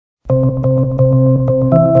Y'all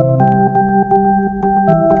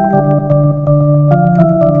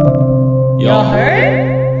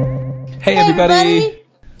heard? Hey, everybody!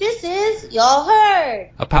 This is Y'all Heard!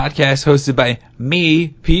 A podcast hosted by me,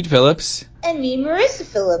 Pete Phillips. And me, Marissa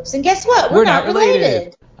Phillips. And guess what? We're not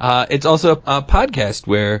related. It's also a podcast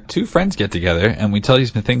where two friends get together and we tell you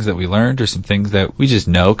some things that we learned or some things that we just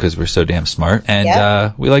know because we're so damn smart.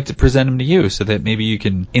 And we like to present them to you so that maybe you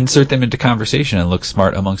can insert them into conversation and look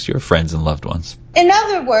smart amongst your friends and loved ones. In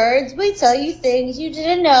other words, we tell you things you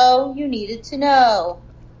didn't know you needed to know.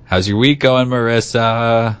 How's your week going,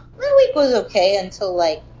 Marissa? My week was okay until,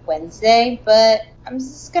 Wednesday, but I'm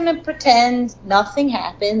just going to pretend nothing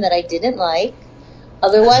happened that I didn't like.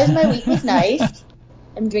 Otherwise, my week was nice.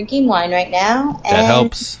 I'm drinking wine right now. That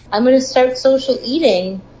helps. I'm going to start social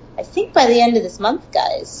eating, I think, by the end of this month,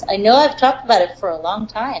 guys. I know I've talked about it for a long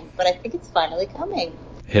time, but I think it's finally coming.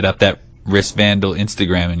 Hit up that Wrist Vandal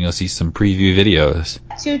Instagram and you'll see some preview videos.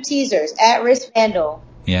 2 teasers, at Wrist Vandal.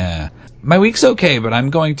 Yeah. My week's okay, but I'm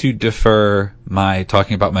going to defer my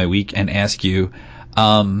talking about my week and ask you,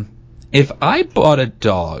 if I bought a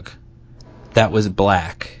dog that was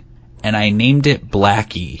black and I named it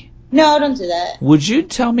Blackie. No, don't do that. Would you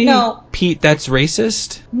tell me, no. Pete, that's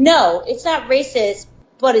racist? No, it's not racist,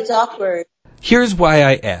 but it's awkward. Here's why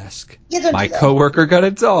I ask. Yeah, my coworker got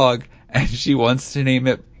a dog and she wants to name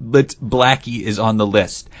it Blackie is on the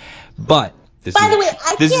list. But by the way,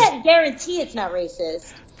 I can't guarantee it's not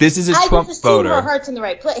racist. This is a Trump voter. I just assume her heart's in the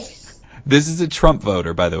right place. This is a Trump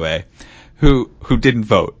voter, by the way, who didn't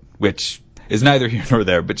vote, which is neither here nor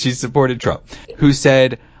there, but she supported Trump, who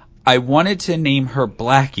said, I wanted to name her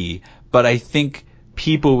Blackie, but I think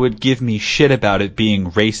people would give me shit about it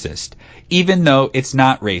being racist, even though it's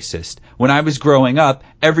not racist. When I was growing up,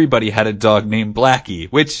 everybody had a dog named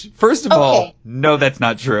Blackie, which, first of all, no, that's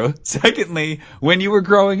not true. Secondly, when you were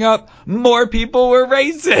growing up, more people were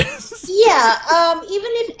racist. Yeah, even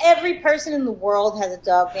if every person in the world has a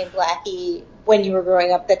dog named Blackie when you were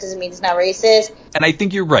growing up, that doesn't mean it's not racist. And I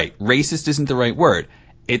think you're right. Racist isn't the right word.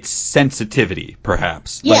 It's sensitivity,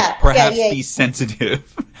 perhaps. Yeah. Be sensitive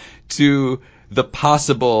to the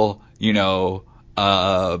possible,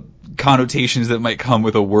 connotations that might come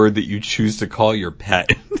with a word that you choose to call your pet.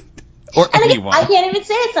 Or anyone. I can't even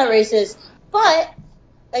say it's not racist. But,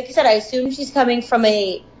 like I said, I assume she's coming from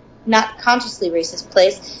a not consciously racist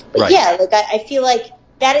place. But right. Yeah, I feel like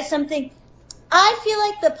that is something. I feel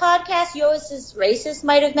like the podcast Yoas is Racist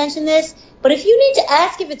might have mentioned this. But if you need to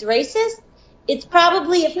ask if it's racist, it's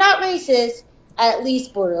probably, if not racist, at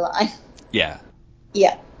least borderline. Yeah.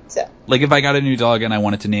 Yeah. So. Like if I got a new dog and I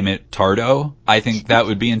wanted to name it Tardo, I think that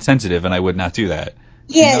would be insensitive and I would not do that.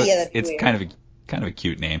 Yeah, it's weird. kind of a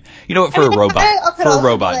cute name. You know what, for a robot. For a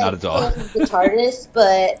robot, not a dog. The TARDIS,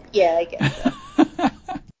 but yeah, I guess so.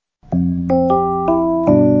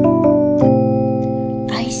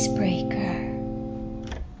 Icebreaker.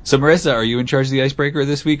 So Marissa, are you in charge of the icebreaker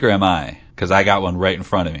this week or am I? Because I got one right in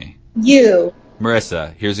front of me. You.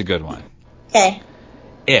 Marissa, here's a good one. Okay.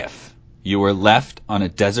 If you were left on a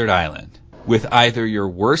desert island with either your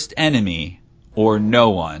worst enemy or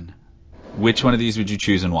no one, which one of these would you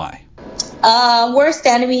choose and why? Worst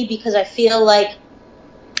enemy, because I feel like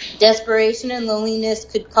desperation and loneliness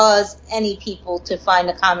could cause any people to find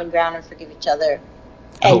a common ground and forgive each other.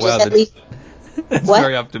 And that's what?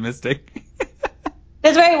 Very optimistic.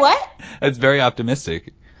 That's very what? That's very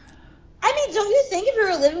optimistic. I mean, don't you think if you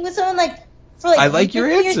were living with someone for I like your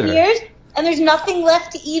answer. Years, and there's nothing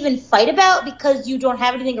left to even fight about because you don't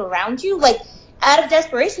have anything around you, out of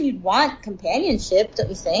desperation, you'd want companionship, don't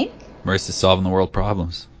you think? Marissa's solving the world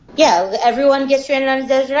problems. Yeah, everyone gets stranded on a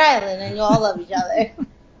desert island and you all love each other.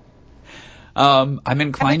 I'm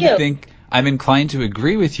inclined to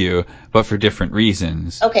agree with you, but for different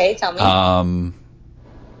reasons. Okay, tell me.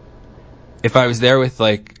 If I was there with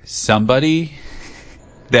somebody,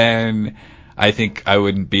 then I think I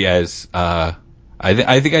wouldn't be as I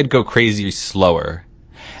think I'd go crazy slower.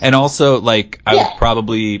 And also, I would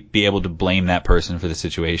probably be able to blame that person for the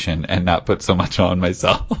situation and not put so much on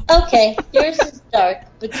myself. Okay, yours is dark,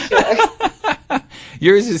 but sure.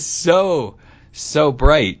 Yours is so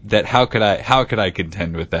bright that how could I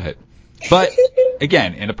contend with that? But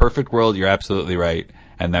again, in a perfect world, you're absolutely right,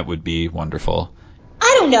 and that would be wonderful.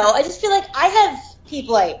 I don't know. I just feel like I have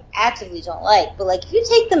people I actively don't like, but if you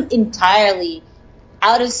take them entirely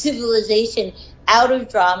out of civilization, out of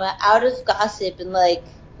drama, out of gossip, and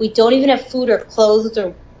we don't even have food or clothes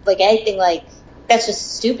or anything, that's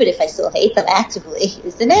just stupid if I still hate them actively,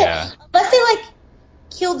 isn't it? Yeah. Unless they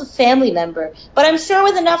killed a family member. But I'm sure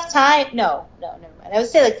with enough time, no, never mind. I would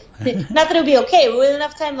say not that it would be okay, but with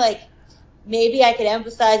enough time, maybe I could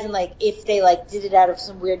empathize in, like, if they, like, did it out of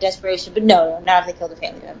some weird desperation. But no, not if they killed a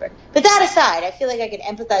family member. But that aside, I feel like I could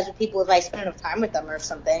empathize with people if I spent enough time with them or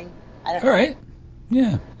something. I don't know. All right.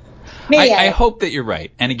 Yeah. Maybe I hope that you're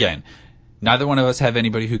right. And again, neither one of us have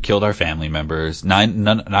anybody who killed our family members.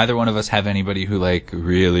 Neither one of us have anybody who, like,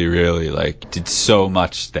 really, really, like, did so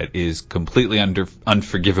much that is completely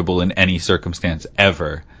unforgivable in any circumstance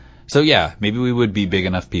ever. So yeah, maybe we would be big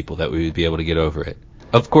enough people that we would be able to get over it.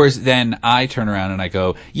 Of course, then I turn around and I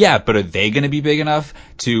go, yeah, but are they going to be big enough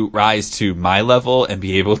to rise to my level and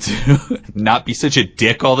be able to not be such a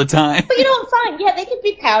dick all the time? But fine. Yeah, they could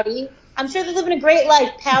be pouty. I'm sure they're living a great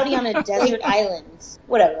life, pouty on a desert island.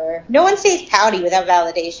 Whatever. No one stays pouty without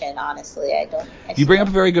validation, honestly. You bring up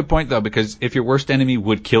a very good point, though, because if your worst enemy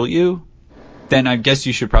would kill you, then I guess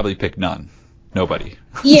you should probably pick none. Nobody.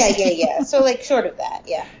 Yeah. So, like, short of that,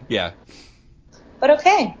 yeah. Yeah. But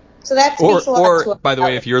okay. So that speaks a lot to Or, by the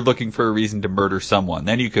way, if you're looking for a reason to murder someone,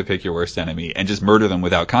 then you could pick your worst enemy and just murder them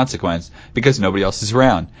without consequence because nobody else is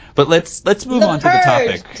around. But let's move on to the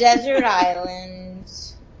topic. Desert Island.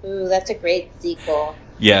 Ooh, that's a great sequel.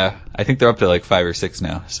 Yeah, I think they're up to like 5 or 6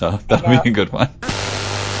 now, so that'll be a good one.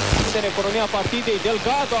 Economia partidei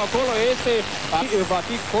Delgado acolo este va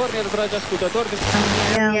fi corner, dragi ascultători.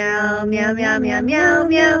 Meow meow meow meow meow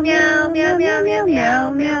meow meow meow meow meow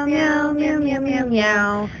meow meow meow meow meow meow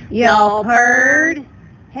meow. Y'all heard?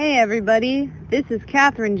 Hey everybody, this is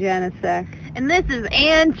Catherine Janasek. And this is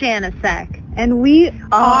Ann Janasek. And we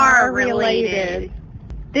are related.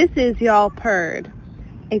 This is Y'all Purred,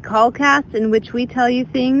 a callcast in which we tell you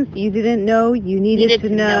things you didn't know you needed to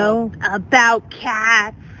know about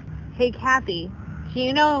cats. Hey Kathy, do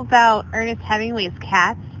you know about Ernest Hemingway's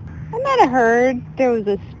cats? I might have heard there was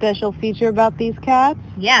a special feature about these cats.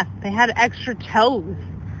 Yeah, they had extra toes.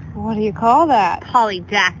 What do you call that?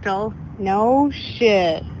 Polydactyl. No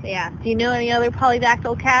shit. Yeah. Do you know any other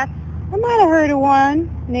polydactyl cats? I might have heard of one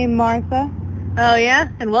named Martha. Oh yeah?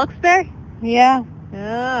 In Wilkes-Barre? Yeah.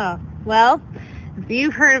 Oh. Well, if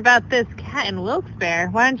you've heard about this cat in Wilkes-Barre,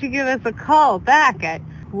 why don't you give us a call back at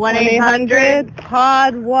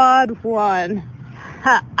 1-800-POD-WAD-1.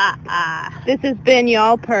 Ha ha ha. This has been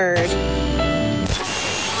Y'all Purred.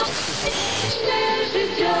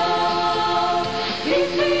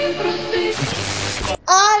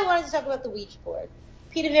 I wanted to talk about the Ouija board.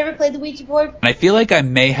 Pete, have you ever played the Ouija board? And I feel like I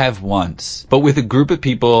may have once, but with a group of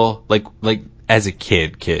people, like as a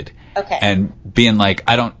kid. Okay. And being like,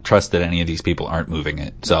 I don't trust that any of these people aren't moving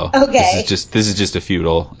it. So okay. This is just a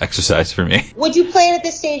futile exercise for me. Would you play it at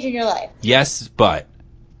this stage in your life? Yes, but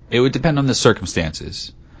it would depend on the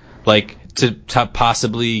circumstances. Like to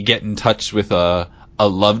possibly get in touch with a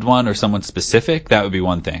loved one or someone specific, that would be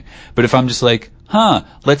one thing. But if I'm just like,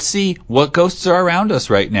 let's see what ghosts are around us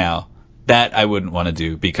right now, that I wouldn't want to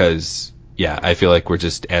do because, yeah, I feel like we're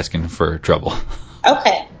just asking for trouble.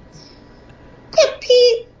 Okay. Yeah,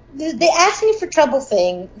 Pete, the asking for trouble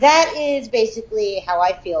thing, that is basically how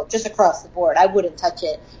I feel just across the board. I wouldn't touch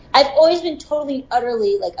it. I've always been totally,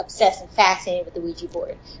 utterly, like, obsessed and fascinated with the Ouija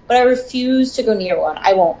board, but I refuse to go near one.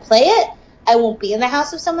 I won't play it. I won't be in the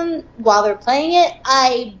house of someone while they're playing it.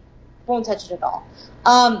 I won't touch it at all.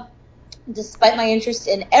 Despite my interest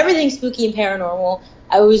in everything spooky and paranormal,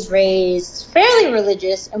 I was raised fairly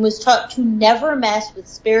religious and was taught to never mess with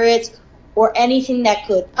spirits or anything that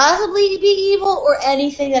could possibly be evil or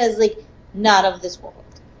anything that is, like, not of this world.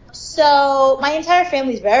 So my entire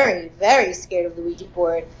family is very, very scared of the Ouija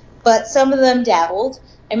board, but some of them dabbled.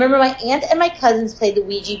 I remember my aunt and my cousins played the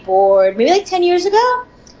Ouija board maybe like 10 years ago.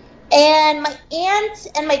 And my aunt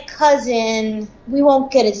and my cousin, we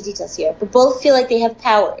won't get into details here, but both feel like they have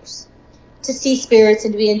powers to see spirits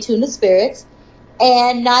and to be in tune with spirits.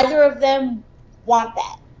 And neither of them want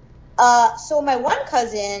that. So my one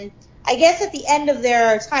cousin, I guess at the end of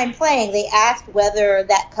their time playing, they asked whether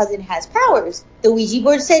that cousin has powers. The Ouija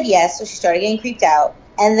board said yes, so she started getting creeped out.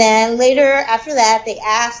 And then later, after that, they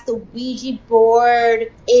asked the Ouija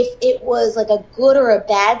board if it was like a good or a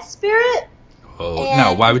bad spirit. Oh,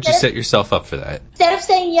 no, why would you set yourself up for that? Instead of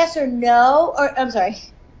saying yes or no, or, I'm sorry.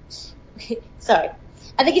 Sorry.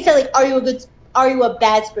 I think it said, like, are you a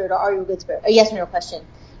bad spirit or are you a good spirit? A yes or no question.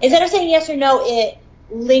 Instead of saying yes or no, it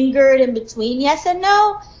lingered in between yes and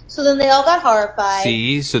no. So then they all got horrified.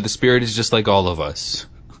 See, so the spirit is just like all of us.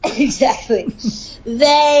 Exactly.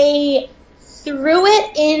 They threw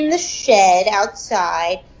it in the shed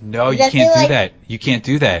outside. No, you can't do that. You can't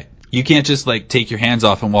do that. You can't just, like, take your hands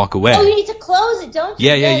off and walk away. Oh, you need to close it, don't you?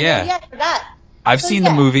 Yeah. I forgot. I've seen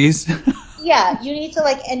the movies. Yeah, you need to,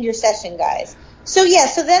 like, end your session, guys. So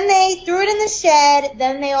then they threw it in the shed.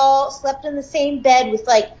 Then they all slept in the same bed with,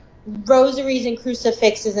 like, rosaries and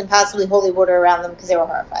crucifixes and possibly holy water around them because they were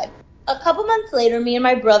horrified. A couple months later, me and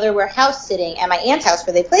my brother were house sitting at my aunt's house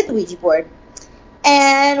where they played the Ouija board.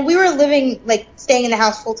 And we were staying in the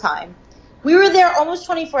house full time. We were there almost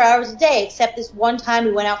 24 hours a day, except this one time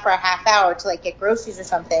we went out for a half hour to get groceries or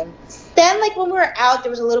something. Then when we were out, there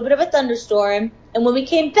was a little bit of a thunderstorm. And when we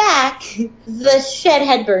came back, the shed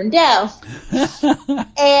had burned down.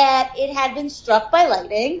 And it had been struck by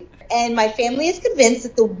lightning. And my family is convinced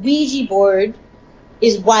that the Ouija board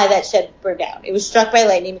is why that shed burned down. It was struck by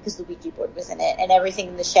lightning because the Ouija board was in it. And everything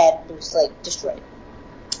in the shed was destroyed.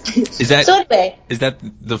 Is that so anyway? Is that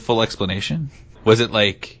the full explanation? Was it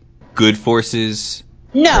good forces?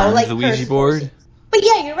 No, the Ouija board. Forces. But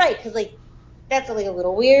yeah, you're right because that's a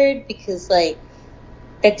little weird because that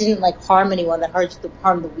didn't harm anyone. That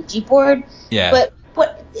harmed the Ouija board. Yeah.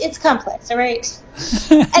 But it's complex, all right.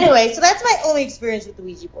 Anyway, so that's my only experience with the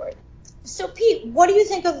Ouija board. So Pete, what do you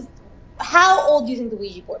think of? How old do you think the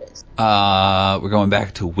Ouija board is? We're going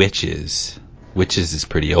back to witches. Witches is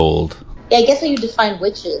pretty old. Yeah, I guess how you define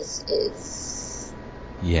witches is...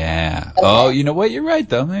 Yeah. Okay. Oh, you know what? You're right,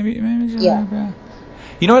 though. Maybe. Yeah.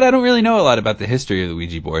 You know what? I don't really know a lot about the history of the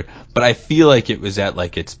Ouija board, but I feel like it was at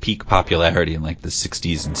its peak popularity in the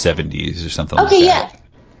 60s and 70s or something like that. Okay, yeah.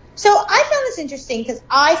 So I found this interesting because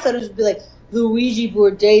I thought it would be the Ouija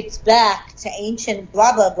board dates back to ancient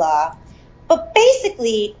blah, blah, blah. But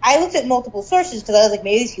basically, I looked at multiple sources because I was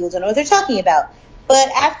maybe these people don't know what they're talking about. But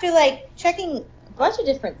after checking a bunch of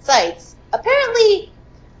different sites, apparently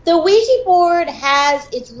the Ouija board has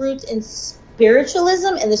its roots in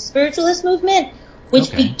spiritualism and the spiritualist movement,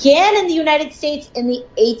 which began in the United States in the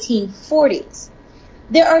 1840s.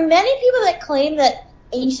 There are many people that claim that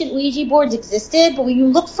ancient Ouija boards existed, but when you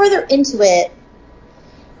look further into it,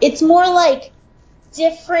 it's more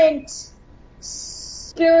different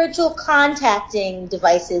spiritual contacting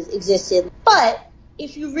devices existed. But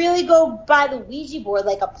if you really go by the Ouija board,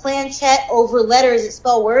 a planchette over letters that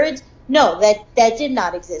spell words, no, that did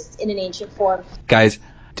not exist in an ancient form. Guys,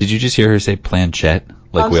 did you just hear her say planchette?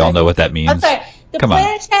 We all know what that means. I'm sorry. The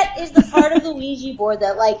planchette is the part of the Ouija board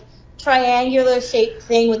that triangular shaped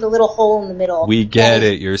thing with a little hole in the middle. We get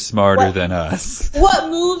it. You're smarter than us. What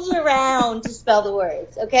moves around to spell the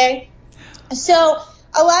words, okay? So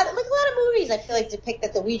a lot of movies I feel depict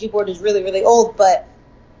that the Ouija board is really, really old, but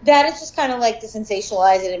that is just kind of to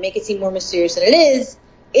sensationalize it and make it seem more mysterious than it is.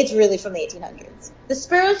 It's really from the 1800s. The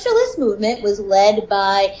spiritualist movement was led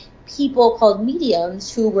by people called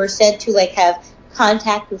mediums who were said to have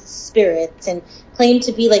contact with spirits and claimed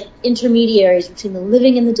to be intermediaries between the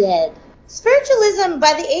living and the dead. Spiritualism,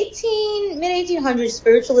 by the mid-1800s,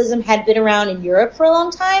 spiritualism had been around in Europe for a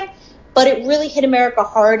long time, but it really hit America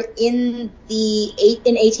hard in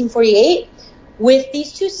 1848 with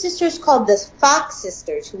these two sisters called the Fox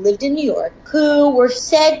sisters who lived in New York, who were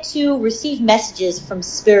said to receive messages from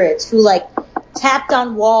spirits who tapped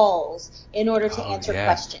on walls in order to answer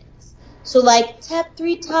questions. So tap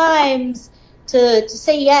 3 times to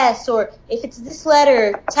say yes, or if it's this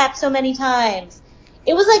letter, tap so many times.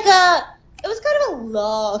 It was it was kind of a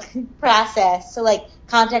long process to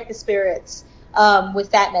contact the spirits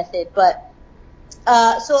with that method. But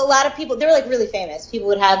so a lot of people, they were really famous. People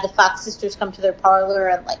would have the Fox sisters come to their parlor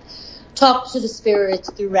and talk to the spirits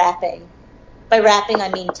through rapping. By rapping, I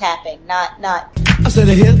mean tapping, not. I said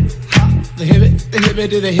a hip hop, the hip it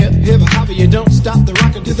to the hip hop. You don't stop the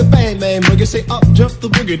rocker to the bang boogie. Say up jump the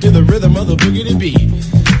boogie to the rhythm of the boogie to beat.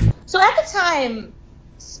 So at the time,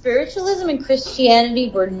 spiritualism and Christianity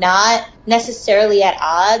were not necessarily at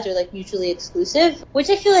odds or mutually exclusive, which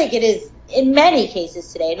I feel it is in many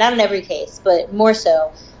cases today. Not in every case, but more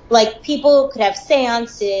so. People could have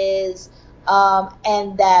seances,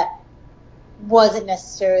 and that wasn't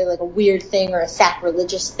necessarily a weird thing or a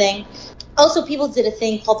sacrilegious thing. Also, people did a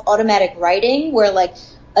thing called automatic writing, where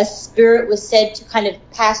a spirit was said to kind of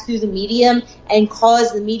pass through the medium and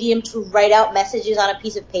cause the medium to write out messages on a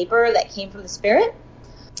piece of paper that came from the spirit.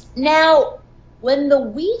 Now, when the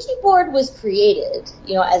Ouija board was created,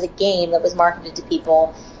 as a game that was marketed to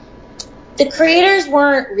people, the creators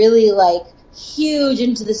weren't really huge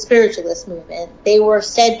into the spiritualist movement. They were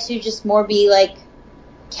said to just more be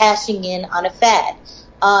cashing in on a fad.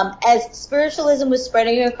 As spiritualism was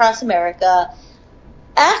spreading across America,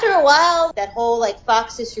 after a while, that whole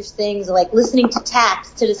Fox Sisters things, listening to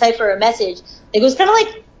taps to decipher a message, it was kind of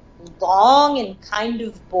long and kind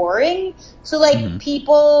of boring. So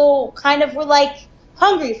people kind of were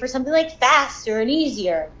hungry for something faster and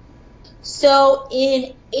easier. So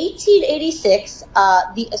in 1886,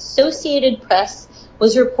 the Associated Press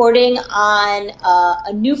was reporting on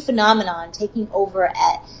a new phenomenon taking over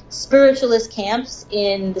at spiritualist camps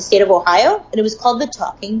in the state of Ohio, and it was called the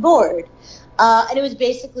talking board. And it was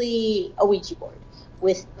basically a Ouija board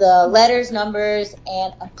with the letters, numbers,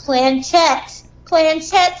 and a planchette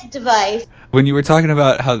device. When you were talking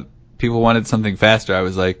about how people wanted something faster, I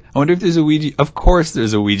was like, I wonder if there's a Ouija. Of course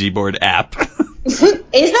there's a Ouija board app. Is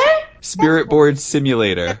there? Spirit Board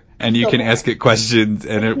Simulator. And you can ask it questions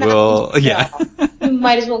and it will, yeah. You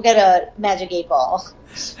might as well get a Magic 8 Ball.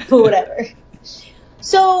 But whatever.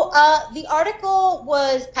 So the article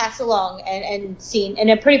was passed along and seen,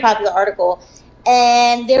 and a pretty popular article.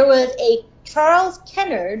 And there was a Charles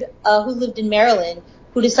Kennard, who lived in Maryland,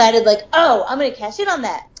 who decided, like, oh, I'm going to cash in on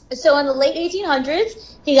that. So in the late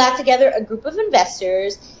 1800s, he got together a group of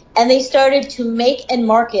investors, and they started to make and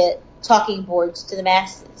market talking boards to the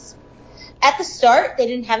masses. At the start, they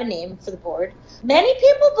didn't have a name for the board. Many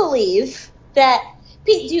people believe that...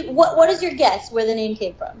 Pete, what is your guess where the name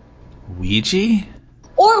came from? Ouija?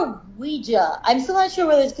 Or Ouija. I'm still not sure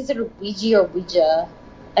whether it's considered Ouija or Ouija.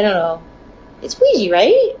 I don't know. It's Ouija,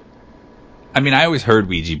 right? I mean, I always heard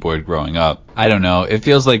Ouija board growing up. I don't know. It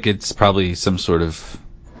feels like it's probably some sort of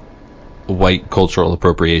white cultural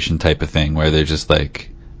appropriation type of thing where they're just like,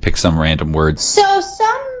 pick some random words. So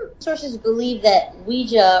some sources believe that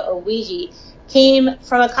Ouija or Ouija came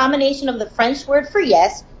from a combination of the French word for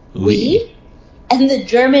yes, oui, and the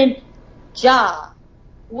German ja,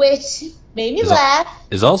 which made me laugh.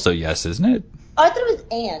 Is also yes, isn't it? Oh, I thought it was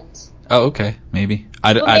and. Oh, okay. Maybe.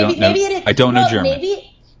 I don't know. Maybe it is. I don't know German. Maybe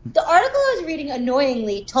the article I was reading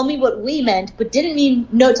annoyingly told me what we meant, but didn't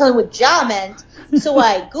tell me what ja meant. So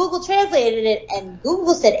I Google translated it, and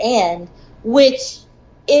Google said and, which,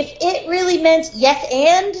 if it really meant yes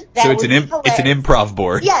and, that so would be hilarious. It's an improv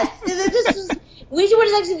board. Yes. Ouija board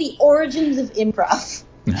is actually the origins of improv.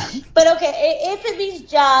 But okay, if it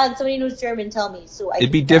means ja and somebody knows German, tell me.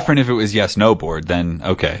 It'd be different if it was yes-no board, then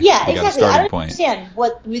okay. Yeah, you exactly. got a starting I don't point. understand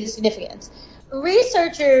what would be the significance.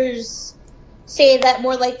 Researchers say that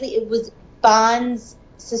more likely it was Bond's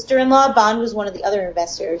sister-in-law. Bond was one of the other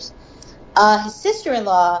investors. His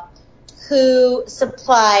sister-in-law, who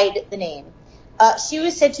supplied the name. She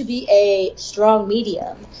was said to be a strong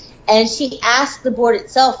medium, and she asked the board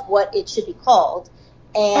itself what it should be called,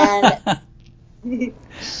 and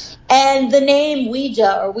and the name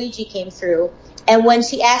Ouija or Ouija came through. And when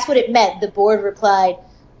she asked what it meant, the board replied,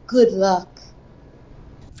 "Good luck."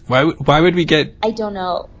 Why would we get... I don't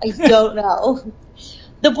know.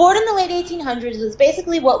 The board in the late 1800s was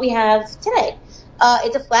basically what we have today.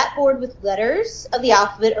 It's a flat board with letters of the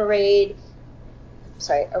alphabet arranged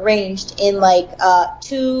in like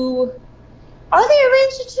two... Are they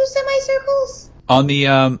arranged in two semicircles? On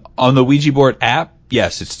the Ouija board app,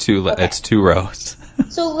 yes, it's two rows.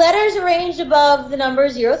 So letters arranged above the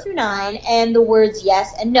numbers 0 through 9 and the words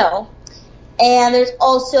yes and no. And there's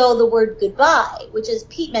also the word goodbye, which, as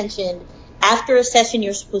Pete mentioned, after a session,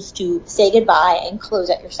 you're supposed to say goodbye and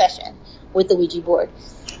close out your session with the Ouija board.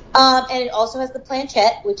 And it also has the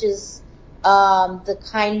planchette, which is the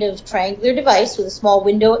kind of triangular device with a small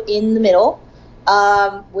window in the middle,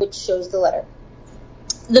 which shows the letter.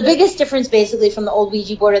 The biggest difference, basically, from the old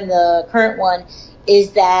Ouija board and the current one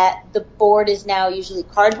is that the board is now usually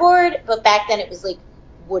cardboard, but back then it was, like,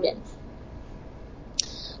 wooden.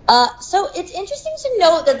 So it's interesting to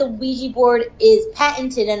note that the Ouija board is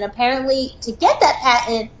patented, and apparently to get that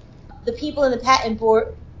patent, the people in the patent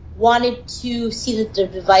board wanted to see that the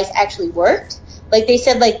device actually worked. Like, they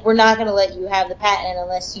said, like, we're not going to let you have the patent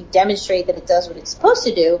unless you demonstrate that it does what it's supposed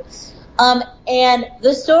to do. And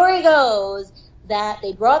the story goes that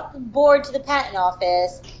they brought the board to the patent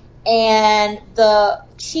office, and the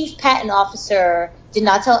chief patent officer did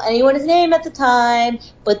not tell anyone his name at the time,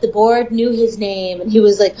 but the board knew his name, and he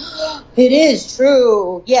was like, oh, "It is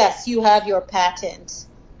true. Yes, you have your patent."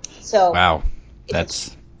 So wow,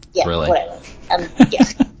 that's thrilling. Whatever. Yeah.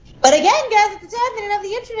 But again, guys, at the time they didn't have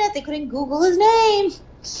the internet; they couldn't Google his name.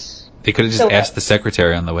 They could have just asked the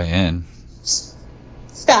secretary on the way in.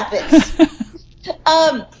 Stop it.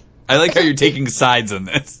 I like how you're taking sides on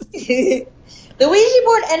this. The Ouija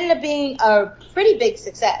board ended up being a pretty big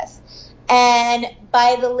success. And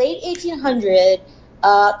by the late 1800s,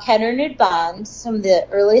 Kennard and Bond, some of the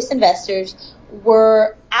earliest investors,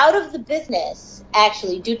 were out of the business,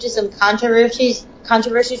 actually, due to some controversies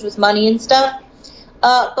with money and stuff.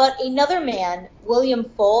 But another man, William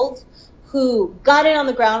Fuld, who got in on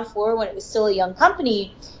the ground floor when it was still a young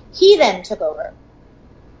company, he then took over.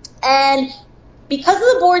 And because of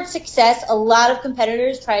the board's success, a lot of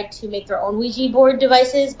competitors tried to make their own Ouija board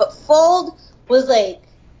devices, but Fuld was like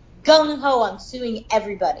gung-ho on suing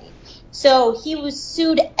everybody. So he was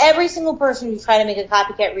sued every single person who tried to make a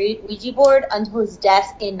copycat Ouija board until his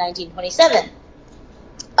death in 1927.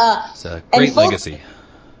 It's a great legacy.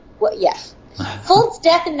 Well, yes. Folt's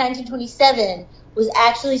death in 1927 was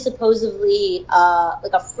actually supposedly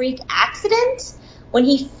like a freak accident when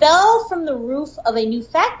he fell from the roof of a new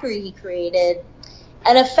factory he created,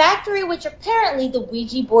 and a factory which apparently the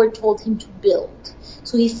Ouija board told him to build.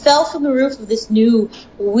 So he fell from the roof of this new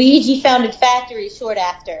Ouija-founded factory short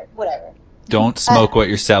after, whatever. Don't smoke what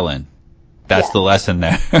you're selling. That's the lesson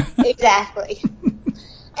there. Exactly.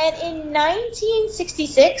 And in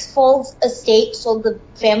 1966, Folt's estate sold the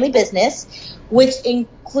family business, which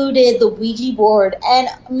included the Ouija board and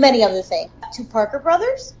many other things, to Parker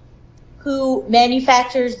Brothers, who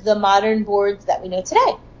manufactures the modern boards that we know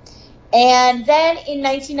today. And then in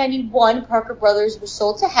 1991, Parker Brothers was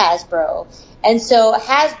sold to Hasbro. And so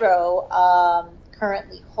Hasbro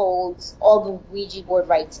currently holds all the Ouija board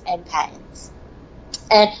rights and patents.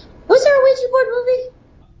 And was there a Ouija board movie?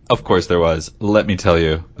 Of course there was. Let me tell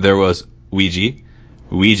you. There was Ouija,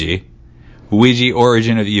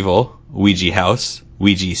 Origin of Evil, Ouija House,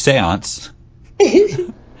 Ouija Seance,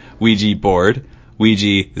 Ouija Board,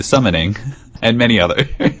 Ouija The Summoning, and many others.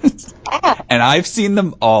 And I've seen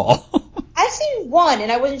them all. I've seen one,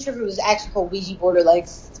 and I wasn't sure if it was actually called Ouija Board or like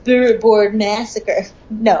Spirit Board Massacre.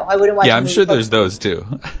 No, I wouldn't watch. Yeah, I'm sure there's those too.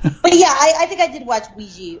 But yeah, I think I did watch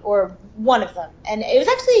Ouija or one of them, and it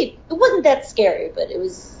wasn't that scary, but it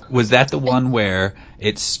was. Was that the one where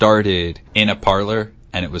it started in a parlor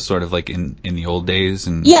and it was sort of like in the old days?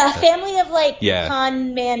 And yeah, family of like yeah.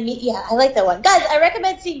 con man. Yeah, I like that one, guys. I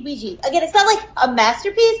recommend seeing Ouija. Again, it's not like a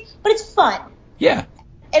masterpiece, but it's fun. Yeah.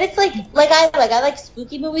 And it's I like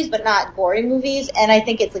spooky movies, but not gory movies, and I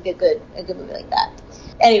think it's like a good movie like that.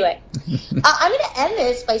 Anyway, I'm going to end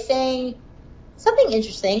this by saying something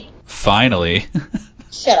interesting. Finally.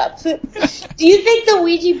 Shut up. Do you think the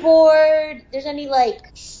Ouija board, there's any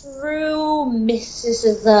like true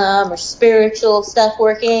mysticism or spiritual stuff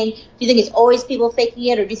working? Do you think it's always people faking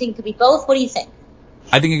it, or do you think it could be both? What do you think?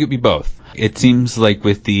 I think it could be both. It seems like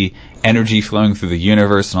with the energy flowing through the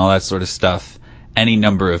universe and all that sort of stuff, any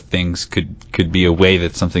number of things could be a way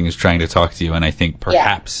that something is trying to talk to you, and I think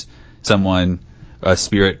perhaps a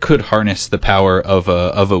spirit could harness the power of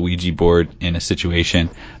a Ouija board in a situation,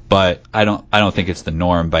 but I don't think it's the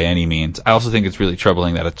norm by any means. I also think it's really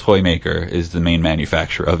troubling that a toy maker is the main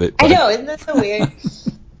manufacturer of it. I know, isn't that so weird?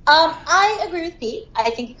 I agree with Pete. I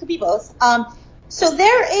think it could be both. So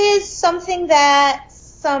there is something that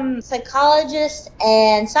some psychologists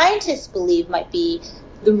and scientists believe might be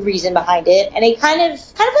the reason behind it, and a kind of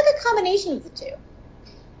like a combination of the two.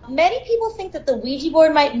 Many people think that the Ouija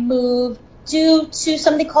board might move due to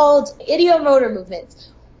something called ideomotor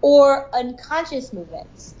movements or unconscious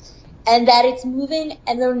movements, and that it's moving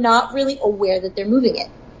and they're not really aware that they're moving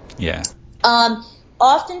it. Yeah.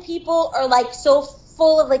 Often people are like so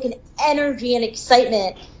full of like an energy and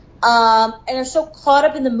excitement, and are so caught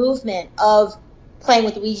up in the movement of playing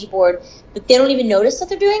with the Ouija board that they don't even notice that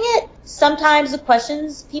they're doing it. Sometimes the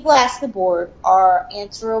questions people ask the board are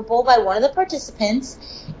answerable by one of the participants,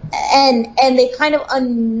 and they kind of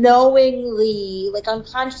unknowingly, like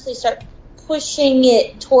unconsciously start pushing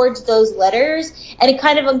it towards those letters, and it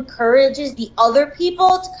kind of encourages the other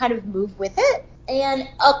people to kind of move with it. And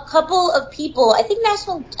a couple of people, I think I was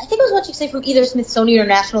watching say from either Smithsonian or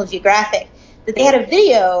National Geographic, that they had a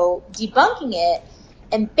video debunking it.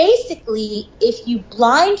 And basically, if you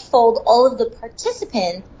blindfold all of the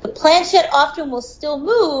participants, the planchette often will still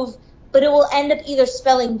move, but it will end up either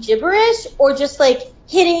spelling gibberish or just like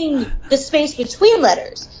hitting the space between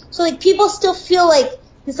letters. So like people still feel like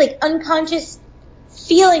this like unconscious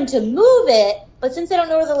feeling to move it, but since they don't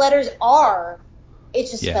know where the letters are,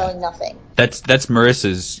 it's just spelling nothing. That's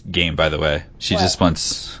Marissa's game, by the way. She just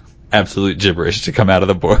wants absolute gibberish to come out of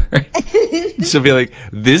the board. She'll be like,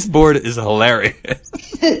 this board is hilarious.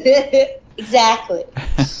 Exactly.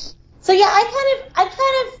 So yeah, I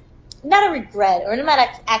kind of not a regret, or I'm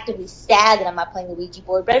not actively sad that I'm not playing the Ouija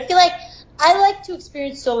board, but I feel like I like to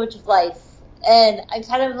experience so much of life, and I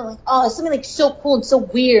kind of like, oh, it's something like so cool and so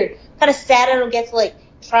weird. Kind of sad I don't get to like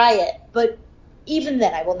try it, but even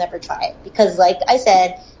then I will never try it because, like I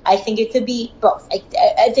said, I think it could be both.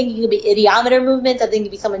 I think it could be idiometer movements. I think it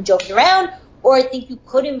could be someone joking around, or I think you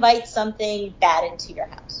could invite something bad into your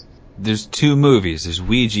house. There's two movies. There's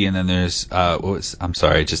Ouija, and then there's I'm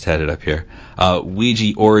sorry, I just had it up here.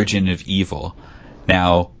 Ouija: Origin of Evil.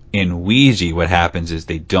 Now, in Ouija, what happens is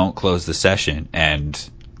they don't close the session, and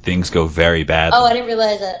things go very badly. Oh, I didn't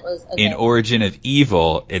realize that was. Okay. In Origin of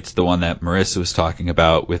Evil, it's the one that Marissa was talking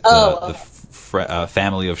about with the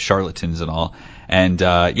family of charlatans and all. And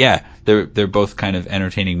they're both kind of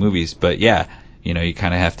entertaining movies. But yeah, you know, you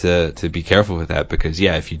kind of have to be careful with that because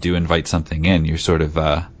if you do invite something in, you're sort of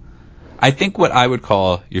I think what I would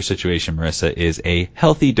call your situation, Marissa, is a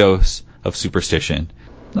healthy dose of superstition.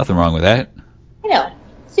 Nothing wrong with that. I know.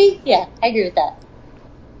 See, yeah, I agree with that.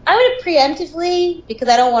 I would preemptively, because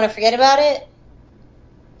I don't want to forget about it,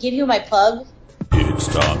 give you my plug. It's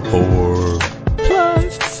time for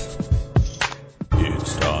plugs.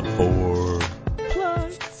 It's time for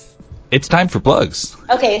plugs. It's time for plugs.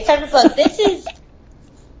 Okay, it's time for plugs. This is...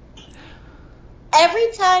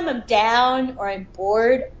 Every time I'm down or I'm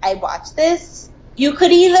bored, I watch this. You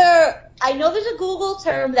could either... I know there's a Google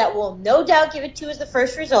term that will no doubt give it to you as the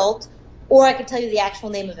first result, or I can tell you the actual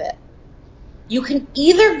name of it. You can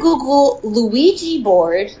either Google Luigi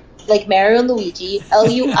board, like Mario and Luigi,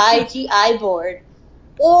 Luigi board,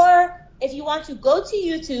 or if you want to go to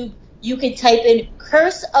YouTube, you can type in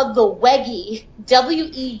Curse of the Weggy,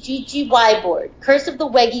 Wegggy board, Curse of the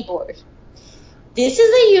Weggy board. This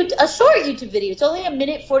is a short YouTube video. It's only 1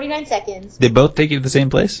 minute, 49 seconds. They both take you to the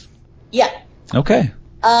same place? Yeah. Okay.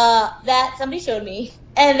 That somebody showed me,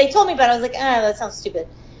 and they told me about it. I was like, that sounds stupid.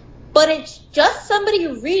 But it's just somebody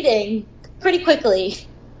reading pretty quickly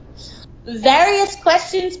various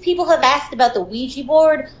questions people have asked about the Ouija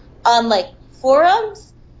board on, like,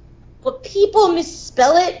 forums, but people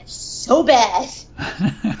misspell it so bad.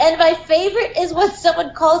 And my favorite is when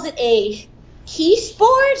someone calls it a quiche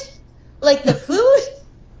board, like the food.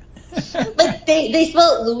 Like, they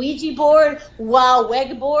spell it Luigi board,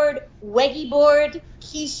 Weg board, Weggy board,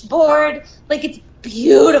 quiche board. Like, it's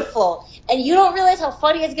beautiful. And you don't realize how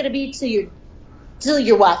funny it's going to be till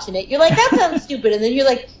you're watching it. You're like, that sounds stupid. And then you're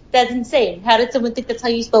like, that's insane. How did someone think that's how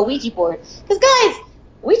you spell Ouija board? Because, guys,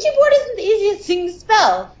 Ouija board isn't the easiest thing to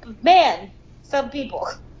spell. But, man, some people.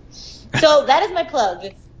 So that is my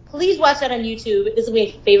plug. Please watch that on YouTube. This is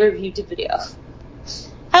my favorite YouTube video.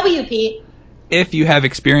 How about you, Pete? If you have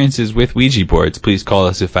experiences with Ouija boards, please call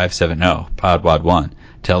us at 570-PODWAD1.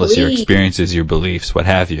 Tell us your experiences, your beliefs, what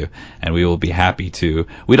have you, and we will be happy to.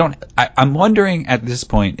 I'm wondering at this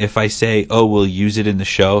point if I say, we'll use it in the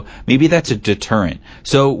show, maybe that's a deterrent.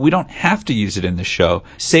 So we don't have to use it in the show.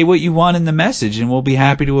 Say what you want in the message, and we'll be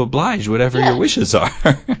happy to oblige, whatever your wishes are.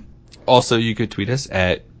 Also, you could tweet us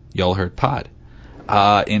at YallHeardPod.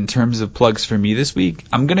 In terms of plugs for me this week,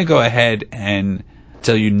 I'm going to go ahead and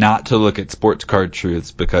tell you not to look at sports card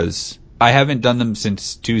truths because I haven't done them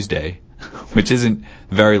since Tuesday, which isn't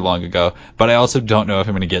very long ago, but I also don't know if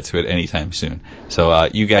I'm going to get to it anytime soon. So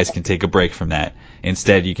you guys can take a break from that.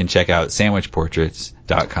 Instead, you can check out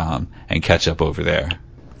sandwichportraits.com and catch up over there.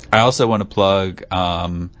 I also want to plug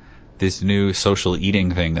this new social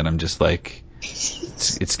eating thing that I'm just like,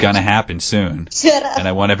 it's going to happen soon. Shut up. And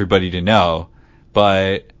I want everybody to know,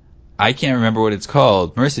 but I can't remember what it's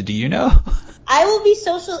called. Marissa, do you know? I will be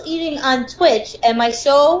social eating on Twitch, and my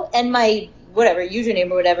show and my username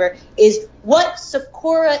or whatever is What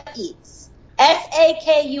Sakura Eats.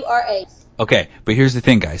 Sakura. Okay, but here's the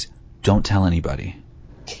thing, guys. Don't tell anybody.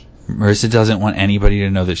 Marissa doesn't want anybody to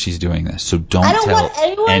know that she's doing this, so don't tell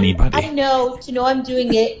anybody. I know to know I'm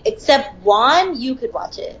doing it, except Juan. You could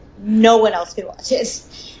watch it. No one else can watch it.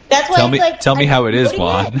 That's why tell me how it is,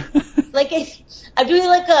 Juan. I'm doing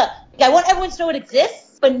I want everyone to know it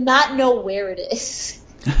exists, but not know where it is.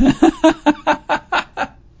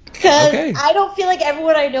 Because I don't feel like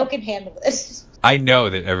everyone I know can handle it. I know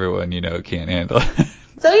that everyone you know can't handle it.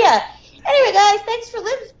 So, yeah. Anyway, guys, thanks for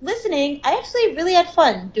listening. I actually really had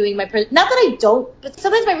fun doing my... Not that I don't, but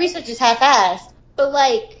sometimes my research is half-assed. But,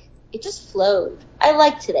 it just flowed. I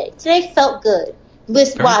liked today. Today felt good.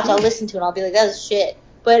 I'll listen to it and I'll be like, that was shit.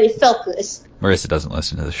 But it felt good. Marissa doesn't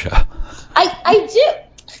listen to the show. I do.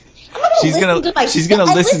 She's gonna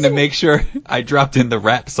listen to make sure I dropped in the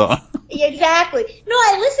rap song. Yeah, exactly. No,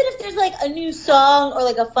 I listen if there's a new song or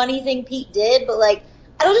a funny thing Pete did, but I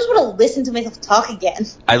don't just want to listen to myself talk again.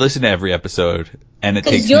 I listen to every episode, and it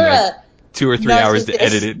takes me 2 or 3 hours to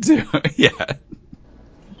edit it too. Yeah.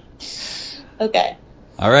 Okay.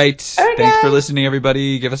 All right. Thanks for listening,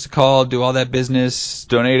 everybody. Give us a call. Do all that business.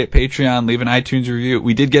 Donate at Patreon. Leave an iTunes review.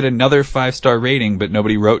 We did get another 5-star rating, but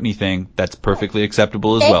nobody wrote anything. That's perfectly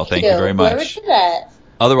acceptable as well. Thank you very much. Whoever did that.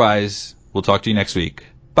 Otherwise, we'll talk to you next week.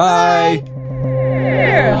 Bye.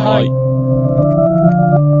 Bye. Bye.